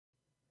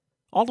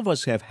All of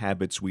us have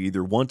habits we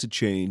either want to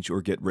change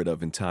or get rid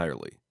of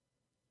entirely.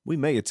 We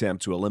may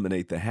attempt to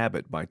eliminate the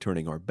habit by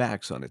turning our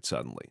backs on it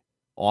suddenly,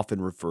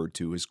 often referred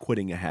to as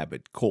quitting a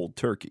habit cold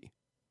turkey.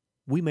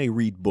 We may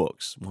read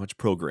books, watch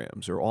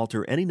programs, or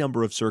alter any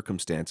number of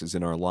circumstances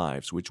in our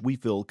lives which we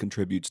feel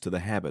contributes to the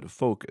habit of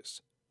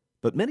focus.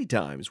 But many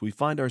times we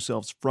find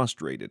ourselves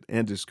frustrated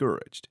and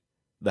discouraged.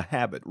 The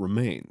habit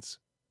remains.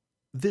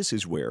 This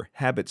is where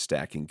habit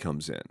stacking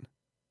comes in.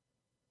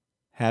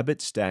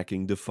 Habit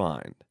stacking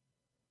defined.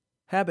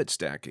 Habit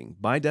stacking,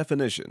 by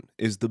definition,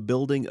 is the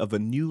building of a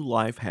new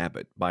life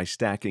habit by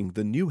stacking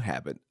the new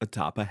habit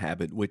atop a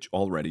habit which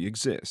already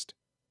exists.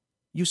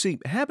 You see,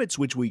 habits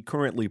which we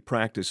currently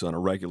practice on a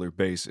regular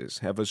basis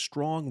have a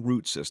strong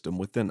root system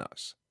within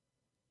us.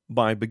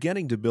 By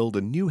beginning to build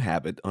a new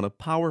habit on a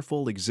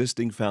powerful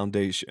existing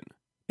foundation,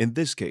 in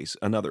this case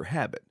another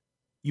habit,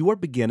 you are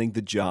beginning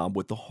the job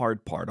with the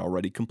hard part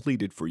already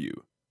completed for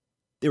you.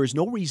 There is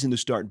no reason to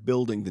start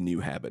building the new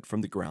habit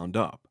from the ground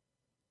up.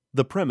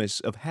 The premise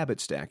of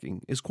habit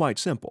stacking is quite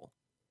simple.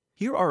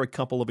 Here are a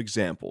couple of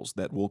examples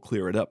that will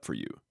clear it up for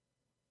you.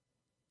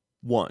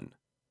 1.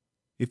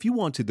 If you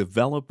want to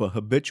develop a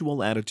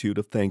habitual attitude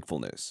of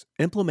thankfulness,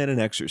 implement an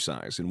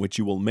exercise in which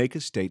you will make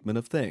a statement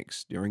of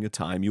thanks during a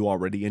time you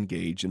already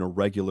engage in a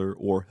regular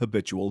or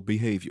habitual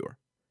behavior.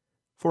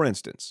 For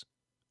instance,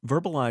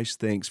 verbalize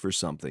thanks for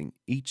something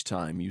each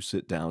time you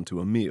sit down to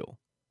a meal,